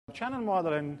channel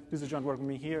model, and this is John working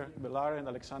with me here, Belare and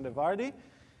Alexander Vardi.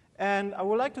 And I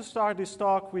would like to start this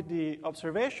talk with the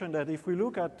observation that if we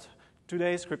look at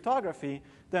today's cryptography,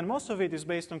 then most of it is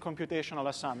based on computational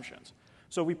assumptions.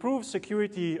 So we prove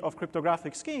security of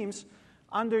cryptographic schemes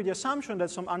under the assumption that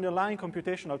some underlying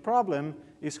computational problem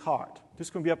is hard.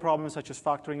 This can be a problem such as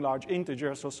factoring large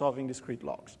integers or solving discrete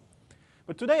logs.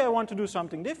 But today I want to do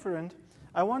something different.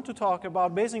 I want to talk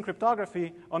about basing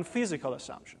cryptography on physical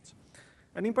assumptions.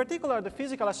 And in particular, the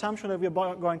physical assumption that we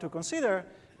are going to consider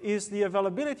is the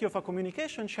availability of a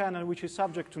communication channel which is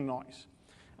subject to noise.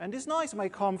 And this noise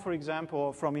might come, for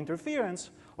example, from interference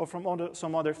or from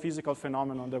some other physical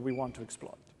phenomenon that we want to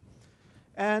exploit.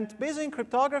 And basing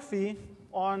cryptography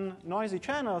on noisy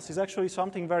channels is actually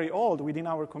something very old within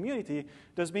our community.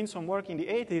 There's been some work in the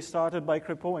 80s started by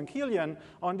Crepeau and Killian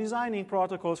on designing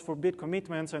protocols for bit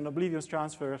commitments and oblivious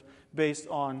transfers based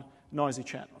on noisy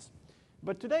channels.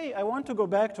 But today, I want to go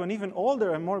back to an even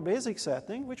older and more basic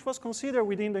setting, which was considered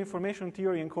within the information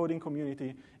theory and coding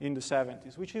community in the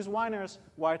 70s, which is Winer's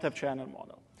Wiretap channel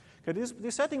model. Okay,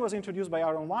 this setting was introduced by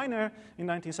Aaron Winer in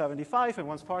 1975 and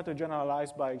was further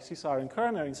generalized by Cesar and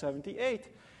Kerner in 78.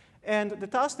 And the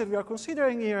task that we are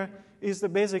considering here is the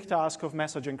basic task of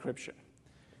message encryption.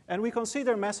 And we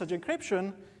consider message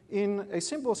encryption in a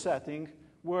simple setting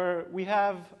where we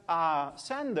have a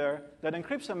sender that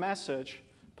encrypts a message,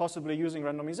 possibly using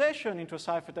randomization, into a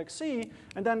ciphertext C,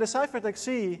 and then the ciphertext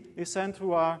C is sent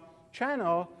through a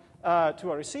channel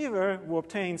to a receiver who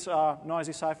obtains a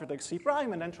noisy ciphertext C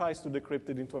prime and then tries to decrypt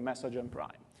it into a message M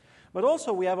prime. But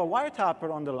also we have a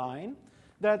wiretapper on the line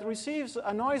that receives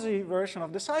a noisy version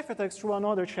of the ciphertext through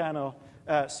another channel,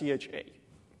 CHA.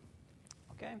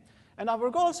 Okay? And our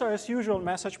goals are, as usual,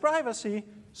 message privacy.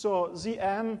 So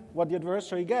ZM, what the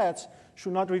adversary gets,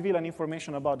 should not reveal any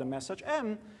information about the message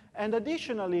M. And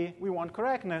additionally, we want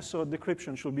correctness, so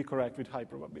decryption should be correct with high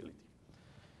probability.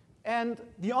 And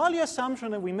the only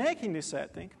assumption that we make in this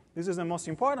setting, this is the most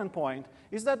important point,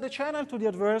 is that the channel to the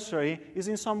adversary is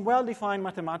in some well-defined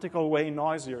mathematical way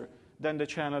noisier than the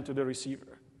channel to the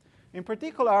receiver. In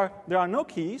particular, there are no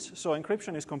keys, so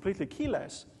encryption is completely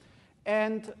keyless.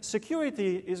 And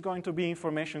security is going to be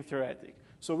information theoretic.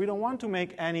 So we don't want to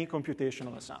make any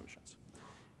computational assumptions.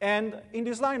 And in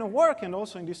this line of work, and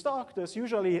also in this talk, there's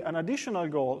usually an additional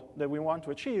goal that we want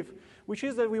to achieve, which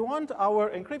is that we want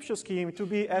our encryption scheme to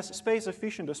be as space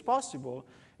efficient as possible,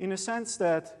 in a sense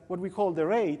that what we call the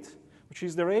rate, which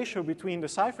is the ratio between the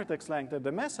ciphertext length and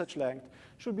the message length,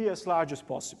 should be as large as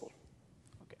possible.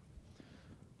 Okay.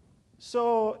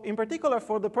 So in particular,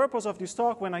 for the purpose of this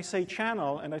talk, when I say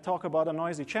channel and I talk about a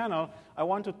noisy channel, I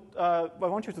want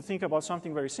you to think about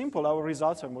something very simple. Our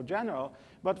results are more general.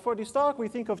 But for this talk, we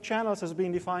think of channels as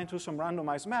being defined through some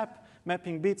randomized map,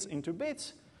 mapping bits into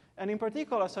bits. And in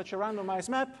particular, such a randomized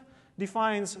map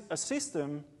defines a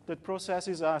system that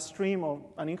processes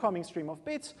an incoming stream of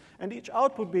bits, and each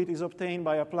output bit is obtained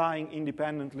by applying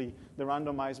independently the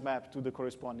randomized map to the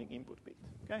corresponding input bit.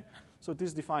 Okay? So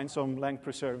this defines some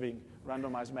length-preserving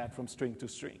randomized map from string to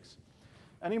strings.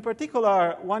 And in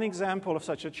particular, one example of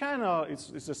such a channel is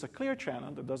just a clear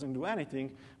channel that doesn't do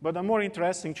anything. But a more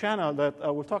interesting channel that I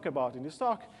will talk about in this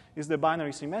talk is the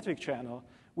binary symmetric channel,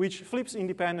 which flips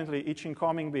independently each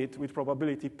incoming bit with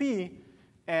probability p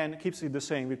and keeps it the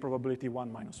same with probability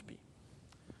 1 minus p.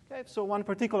 Okay, so one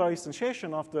particular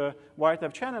instantiation of the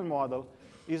wiretap channel model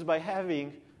is by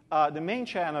having the main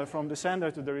channel from the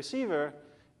sender to the receiver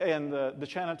and the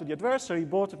channel to the adversary,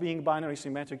 both being binary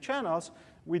symmetric channels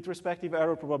with respective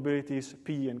error probabilities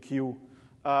p and q,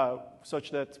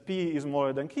 such that p is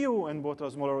smaller than q and both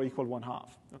are smaller or equal 1/2.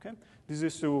 Okay? This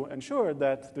is to ensure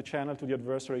that the channel to the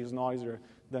adversary is noisier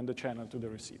than the channel to the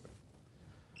receiver.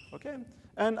 Okay?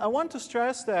 And I want to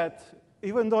stress that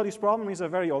even though this problem is a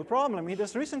very old problem, it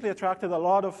has recently attracted a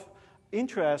lot of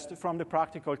interest from the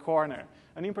practical corner.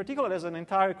 And in particular, there's an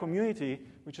entire community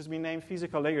which has been named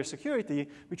physical layer security,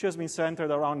 which has been centered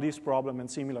around this problem and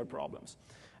similar problems.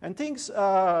 And things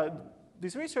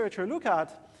these researchers look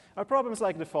at are problems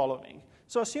like the following.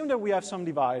 So assume that we have some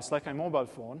device, like a mobile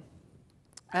phone,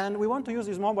 and we want to use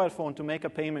this mobile phone to make a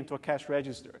payment to a cash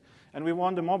register. And we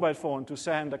want the mobile phone to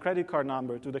send a credit card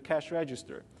number to the cash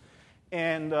register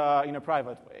and in a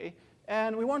private way.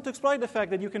 And we want to exploit the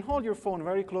fact that you can hold your phone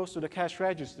very close to the cash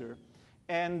register.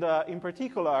 And in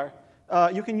particular,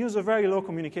 you can use a very low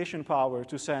communication power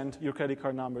to send your credit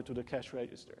card number to the cash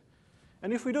register.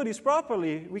 And if we do this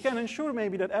properly, we can ensure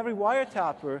maybe that every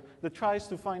wiretapper that tries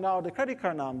to find out the credit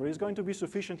card number is going to be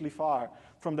sufficiently far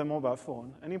from the mobile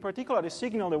phone. And in particular, the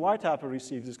signal the wiretapper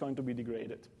receives is going to be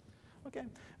degraded. Okay?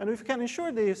 And if we can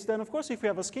ensure this, then of course if we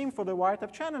have a scheme for the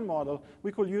wiretap channel model,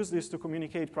 we could use this to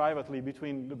communicate privately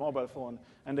between the mobile phone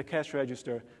and the cache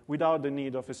register without the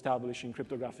need of establishing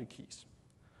cryptographic keys,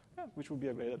 which would be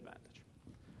a great advantage.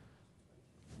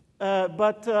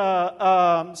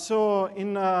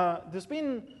 There's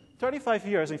been 35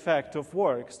 years, in fact, of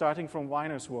work, starting from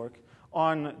Weiner's work,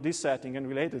 on this setting and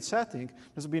related setting.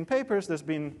 There's been papers, there's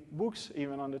been books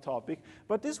even on the topic,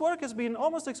 but this work has been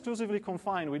almost exclusively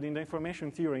confined within the information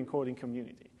theory encoding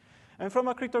community. And from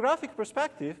a cryptographic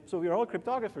perspective, so we're all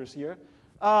cryptographers here,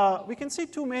 we can see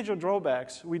two major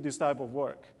drawbacks with this type of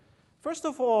work. First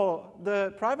of all,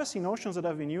 the privacy notions that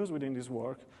have been used within this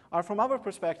work are, from our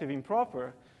perspective,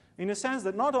 improper, in the sense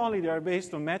that not only they are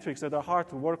based on metrics that are hard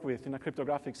to work with in a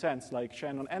cryptographic sense, like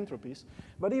Shannon entropies,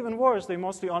 but even worse, they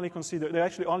actually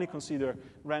only consider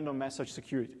random message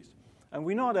securities. And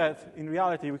we know that in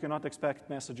reality, we cannot expect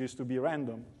messages to be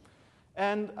random.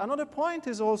 And another point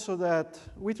is also that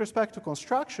with respect to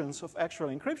constructions of actual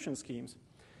encryption schemes,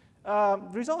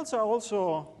 results are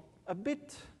also a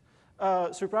bit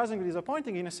surprisingly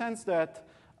disappointing in a sense that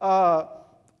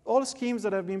all schemes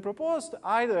that have been proposed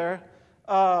either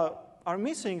are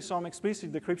missing some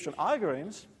explicit decryption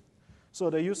algorithms. So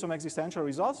they use some existential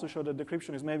results to show that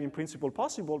decryption is maybe in principle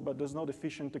possible, but there's no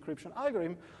efficient decryption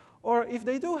algorithm. Or if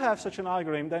they do have such an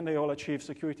algorithm, then they all achieve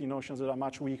security notions that are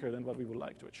much weaker than what we would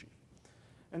like to achieve.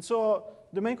 And so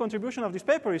the main contribution of this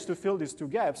paper is to fill these two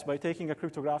gaps by taking a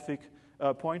cryptographic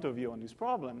point of view on this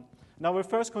problem. Now, our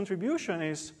first contribution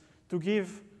is to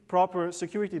give proper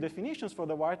security definitions for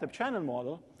the wiretap channel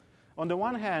model. On the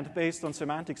one hand, based on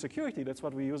semantic security, that's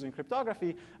what we use in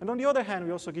cryptography. And on the other hand,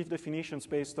 we also give definitions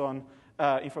based on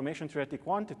information theoretic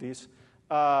quantities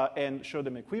and show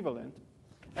them equivalent.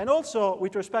 And also,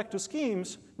 with respect to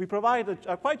schemes, we provide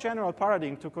a quite general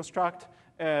paradigm to construct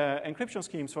encryption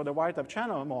schemes for the wiretap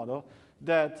channel model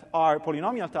that are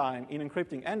polynomial time in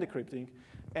encrypting and decrypting,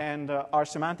 and are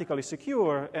semantically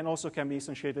secure, and also can be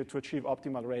instantiated to achieve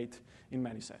optimal rate in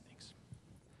many settings.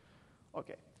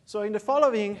 Okay, so in the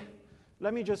following,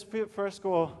 let me just first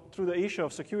go through the issue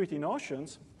of security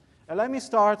notions. And let me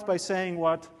start by saying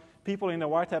what people in the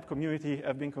wiretap community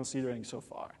have been considering so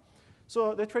far.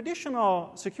 So the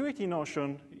traditional security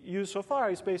notion used so far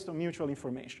is based on mutual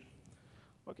information.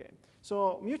 Okay,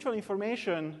 so mutual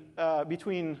information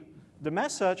between the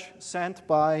message sent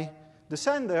by the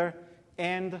sender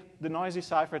and the noisy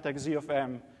ciphertext Z of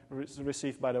M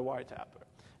received by the wiretapper.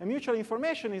 And mutual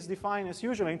information is defined as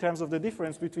usually in terms of the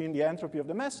difference between the entropy of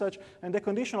the message and the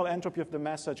conditional entropy of the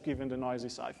message given the noisy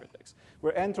ciphertext,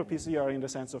 where entropies here are in the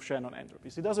sense of Shannon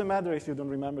entropies. It doesn't matter if you don't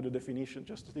remember the definition,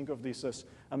 just think of this as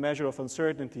a measure of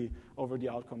uncertainty over the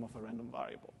outcome of a random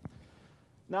variable.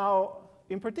 Now,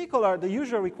 in particular, the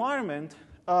usual requirement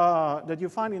that you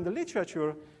find in the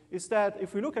literature is that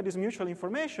if we look at this mutual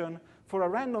information for a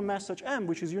random message M,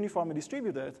 which is uniformly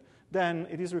distributed, then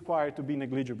it is required to be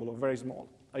negligible or very small.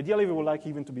 Ideally, we would like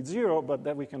even to be 0, but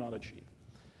that we cannot achieve.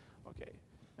 Okay.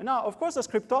 And now, of course, as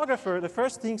cryptographer, the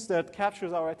first things that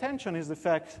captures our attention is the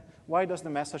fact, why does the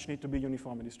message need to be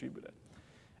uniformly distributed?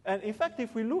 And in fact,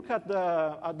 if we look at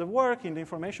the work in the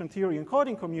information theory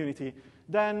encoding community,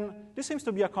 then this seems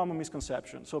to be a common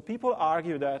misconception. So people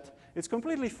argue that it's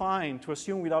completely fine to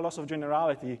assume without loss of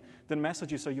generality that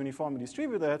messages are uniformly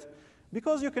distributed,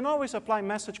 because you can always apply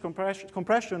message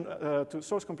compression to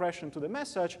source compression to the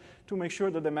message to make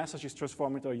sure that the message is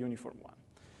transformed into a uniform one.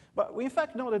 But we in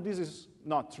fact know that this is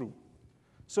not true.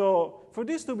 So for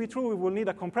this to be true, we will need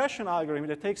a compression algorithm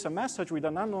that takes a message with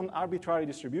an unknown arbitrary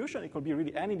distribution. It could be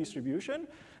really any distribution,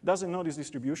 doesn't know this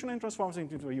distribution, and transforms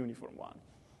it into a uniform one.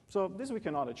 So this we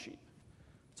cannot achieve.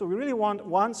 So we really want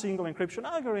one single encryption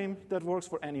algorithm that works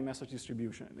for any message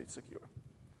distribution and it's secure.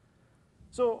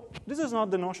 So this is not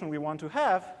the notion we want to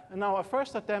have. And now a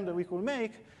first attempt that we could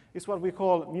make is what we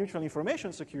call mutual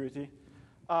information security.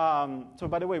 So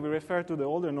by the way, we refer to the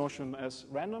older notion as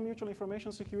random mutual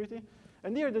information security.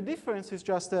 And here the difference is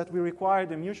just that we require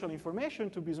the mutual information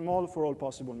to be small for all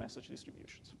possible message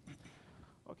distributions.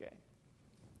 Okay.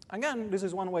 Again, this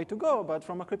is one way to go, but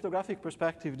from a cryptographic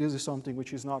perspective, this is something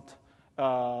which is not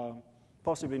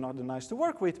possibly not nice to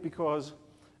work with, because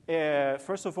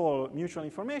first of all, mutual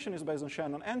information is based on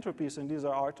Shannon entropies, and these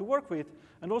are hard to work with.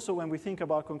 And also, when we think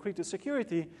about concrete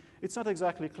security, it's not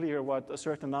exactly clear what a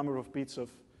certain number of bits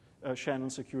of Shannon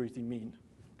security mean.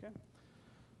 Okay?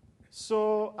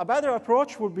 So a better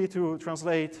approach would be to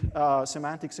translate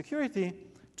semantic security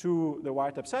to the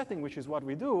wiretap setting, which is what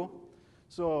we do.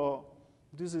 So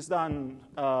this is done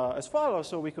as follows.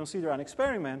 So we consider an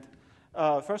experiment,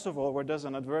 first of all, where there's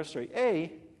an adversary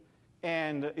A,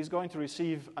 and is going to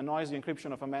receive a noisy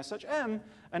encryption of a message m,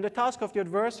 and the task of the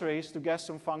adversary is to guess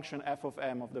some function f of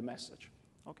m of the message.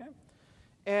 Okay?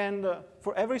 And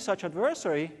for every such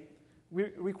adversary, we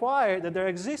require that there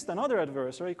exists another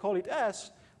adversary, call it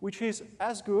S, which is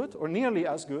as good or nearly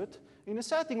as good in a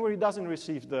setting where it doesn't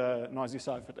receive the noisy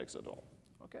ciphertext at all.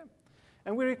 Okay?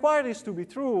 And we require this to be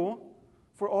true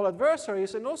for all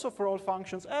adversaries and also for all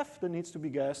functions f that needs to be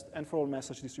guessed and for all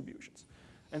message distributions.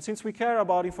 And since we care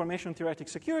about information theoretic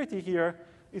security here,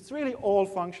 it's really all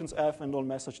functions f and all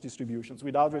message distributions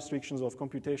without restrictions of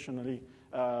computationally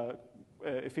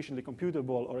efficiently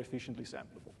computable or efficiently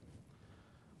sampleable.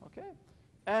 Okay?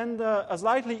 And a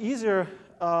slightly easier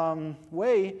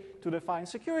way to define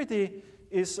security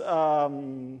is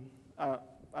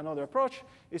another approach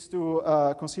is to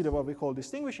consider what we call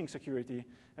distinguishing security.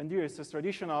 And here it's this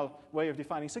traditional way of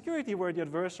defining security where the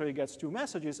adversary gets two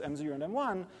messages, M0 and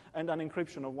M1, and an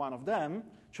encryption of one of them,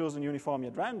 chosen uniformly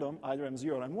at random, either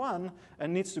M0 or M1,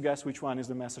 and needs to guess which one is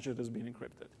the message that has been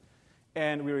encrypted.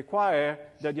 And we require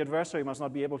that the adversary must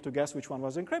not be able to guess which one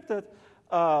was encrypted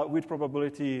with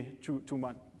probability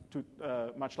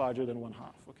much larger than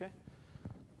 1/2. Okay?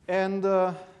 And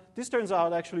this turns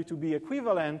out actually to be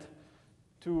equivalent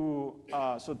to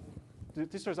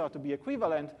this turns out to be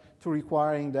equivalent to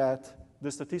requiring that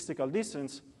the statistical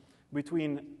distance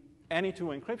between any two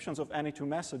encryptions of any two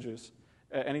messages,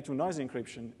 any two noisy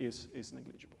encryption is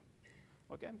negligible.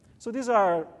 Okay? So these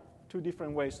are two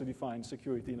different ways to define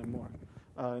security in a more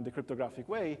in the cryptographic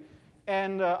way.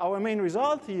 And our main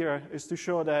result here is to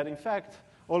show that, in fact,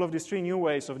 all of these three new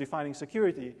ways of defining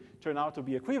security turn out to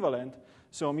be equivalent.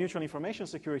 So mutual information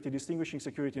security, distinguishing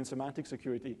security, and semantic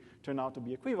security turn out to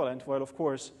be equivalent, while, of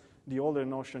course, the older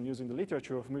notion used in the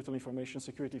literature of mutual information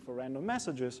security for random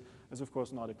messages is, of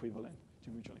course, not equivalent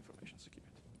to mutual information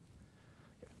security.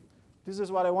 Okay. This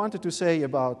is what I wanted to say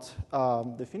about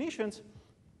definitions.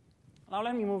 Now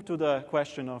let me move to the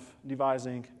question of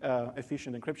devising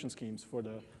efficient encryption schemes for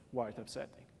the wiretap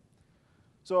setting.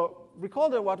 So recall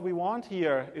that what we want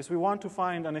here is we want to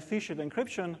find an efficient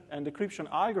encryption and decryption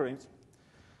algorithm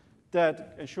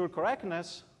that ensure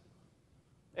correctness,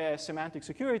 semantic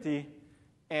security,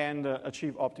 and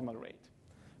achieve optimal rate.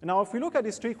 And now if we look at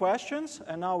these three questions,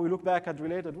 and now we look back at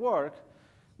related work,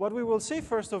 what we will see,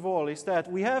 first of all, is that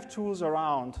we have tools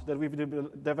around that we've been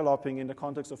developing in the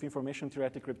context of information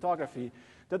theoretic cryptography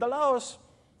that allow us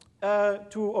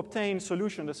to obtain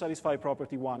solutions that satisfy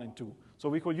property 1 and 2. So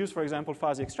we could use, for example,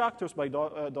 fuzzy extractors by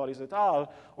Dodis et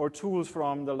al., or tools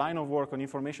from the line of work on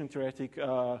information theoretic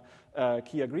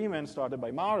key agreement started by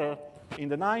Maurer in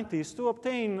the 90s to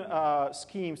obtain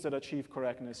schemes that achieve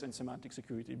correctness and semantic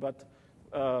security. But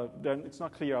then it's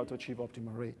not clear how to achieve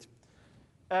optimal rate.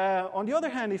 On the other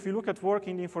hand, if you look at work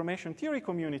in the information theory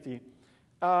community,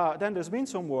 then there's been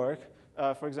some work,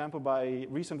 for example,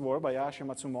 recent work by Ashi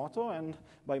Matsumoto and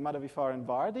by Madhavifar and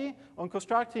Vardi on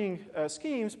constructing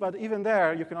schemes, but even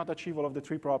there, you cannot achieve all of the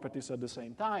three properties at the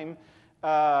same time.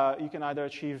 You can either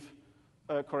achieve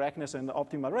correctness and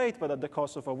optimal rate, but at the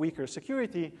cost of a weaker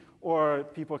security, or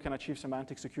people can achieve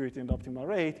semantic security and optimal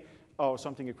rate, or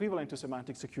something equivalent to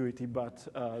semantic security, but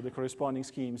the corresponding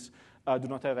schemes do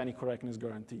not have any correctness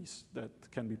guarantees that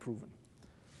can be proven.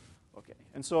 Okay,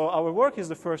 and so our work is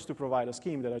the first to provide a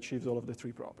scheme that achieves all of the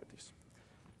three properties.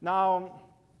 Now,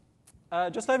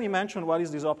 just let me mention what is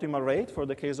this optimal rate for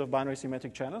the case of binary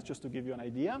symmetric channels, just to give you an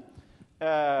idea.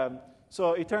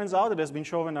 So it turns out that it has been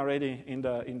shown already in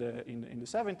the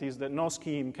 70s that no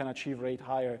scheme can achieve rate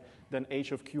higher than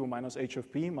h of q minus h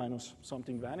of p minus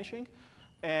something vanishing,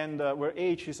 and where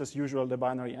h is, as usual, the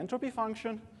binary entropy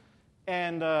function.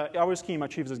 And our scheme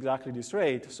achieves exactly this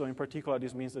rate. So in particular,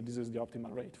 this means that this is the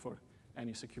optimal rate for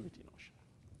any security notion.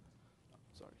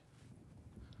 Sorry.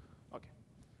 OK.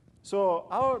 So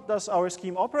how does our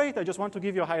scheme operate? I just want to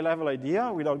give you a high-level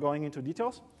idea without going into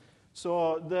details.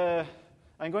 So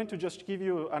I'm going to just give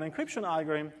you an encryption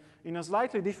algorithm in a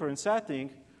slightly different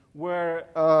setting where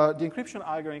the encryption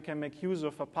algorithm can make use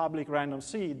of a public random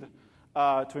seed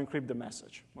to encrypt the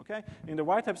message. Okay? In the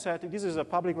wiretap setting, this is a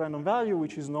public random value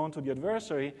which is known to the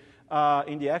adversary.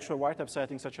 In the actual wiretap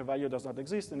setting, such a value does not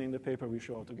exist, and in the paper we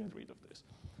show how to get rid of this.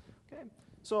 Okay?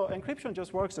 So encryption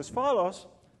just works as follows.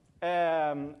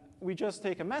 We just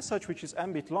take a message which is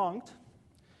m-bit longed,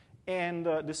 and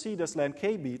the seed has length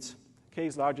k bits, k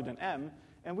is larger than m,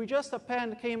 and we just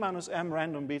append k minus m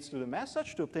random bits to the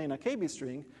message to obtain a k-bit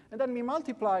string, and then we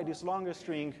multiply this longer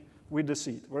string with the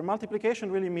seed, where multiplication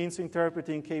really means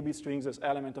interpreting k-bit strings as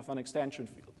element of an extension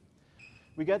field.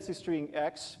 We get this string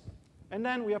x, and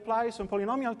then we apply some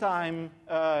polynomial time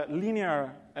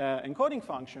linear encoding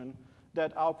function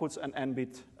that outputs an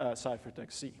n-bit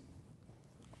ciphertext c.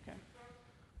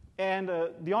 And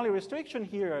the only restriction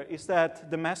here is that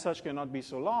the message cannot be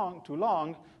too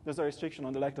long. There's a restriction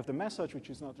on the length of the message, which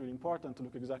is not really important to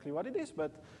look exactly what it is,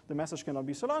 but the message cannot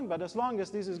be so long. But as long as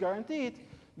this is guaranteed,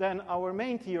 then our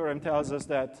main theorem tells us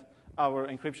that our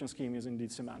encryption scheme is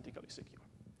indeed semantically secure.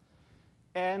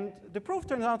 And the proof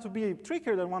turns out to be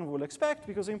trickier than one would expect,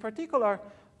 because in particular,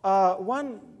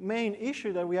 one main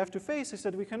issue that we have to face is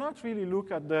that we cannot really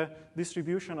look at the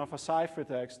distribution of a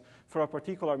ciphertext for a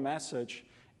particular message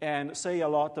and say a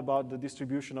lot about the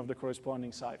distribution of the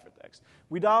corresponding ciphertext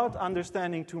without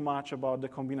understanding too much about the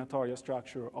combinatorial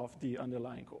structure of the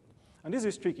underlying code. And this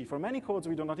is tricky. For many codes,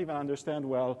 we do not even understand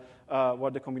well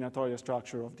what the combinatorial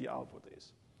structure of the output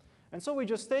is. And so we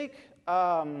just take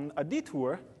a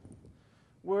detour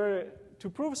where,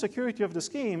 to prove security of the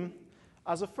scheme,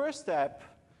 as a first step,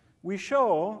 we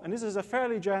show, and this is a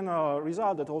fairly general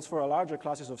result that holds for a larger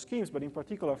classes of schemes, but in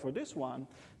particular for this one,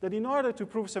 that in order to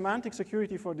prove semantic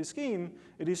security for the scheme,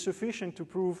 it is sufficient to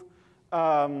prove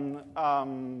a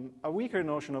weaker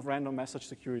notion of random message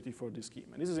security for the scheme.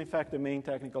 And this is, in fact, the main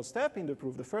technical step in the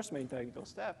proof, the first main technical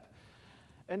step.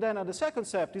 And then at the second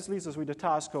step, this leaves us with the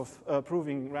task of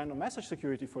proving random message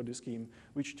security for the scheme,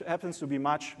 which happens to be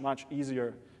much, much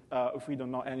easier if we don't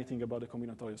know anything about the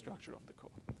combinatorial structure of the code.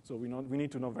 So we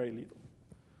need to know very little.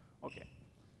 OK.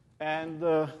 And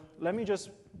let me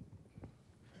just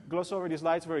gloss over these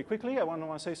slides very quickly. I don't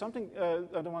want to say something.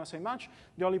 I don't want to say much.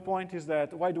 The only point is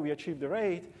that why do we achieve the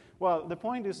rate? Well, the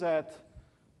point is that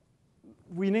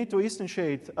we need to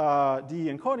instantiate the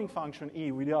encoding function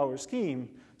E with our scheme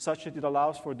such that it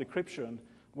allows for decryption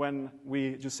when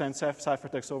we just send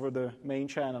ciphertext over the main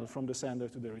channel from the sender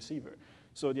to the receiver.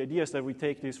 So the idea is that we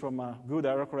take this from a good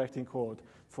error-correcting code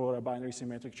for a binary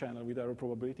symmetric channel with error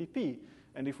probability P.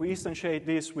 And if we instantiate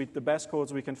this with the best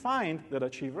codes we can find that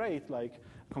achieve rate, like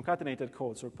concatenated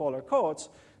codes or polar codes,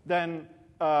 then,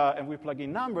 and we plug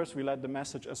in numbers, we let the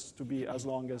message to be as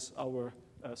long as our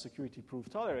security proof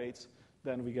tolerates,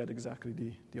 then we get exactly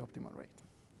the optimal rate.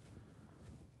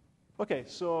 OK,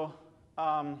 so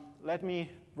let me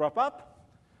wrap up.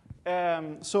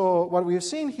 So what we've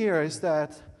seen here is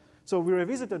that, so we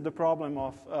revisited the problem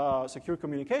of secure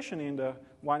communication in the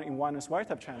one-in-oneness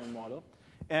wiretap channel model.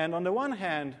 And on the one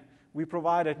hand, we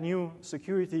provided new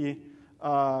security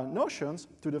notions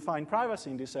to define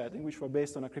privacy in this setting, which were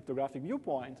based on a cryptographic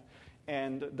viewpoint,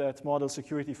 and that model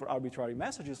security for arbitrary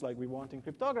messages like we want in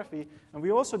cryptography. And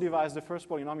we also devised the first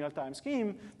polynomial time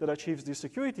scheme that achieves these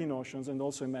security notions and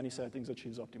also in many settings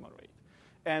achieves optimal rate.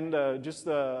 And just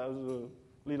a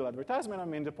little advertisement, I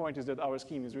mean, the point is that our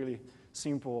scheme is really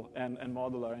simple and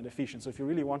modular and efficient. So if you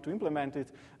really want to implement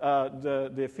it,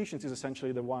 the efficiency is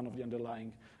essentially the one of the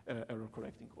underlying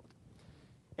error-correcting code.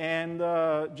 And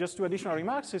just two additional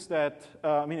remarks is that,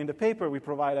 I mean, in the paper, we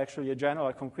provide actually a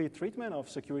general, concrete treatment of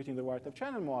security in the wiretap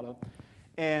channel model.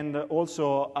 And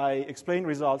also, I explain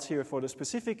results here for the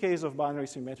specific case of binary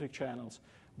symmetric channels.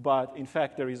 But in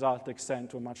fact, the results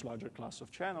extend to a much larger class of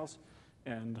channels.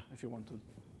 And if you want to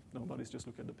know about this, just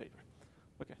look at the paper.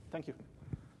 OK, thank you.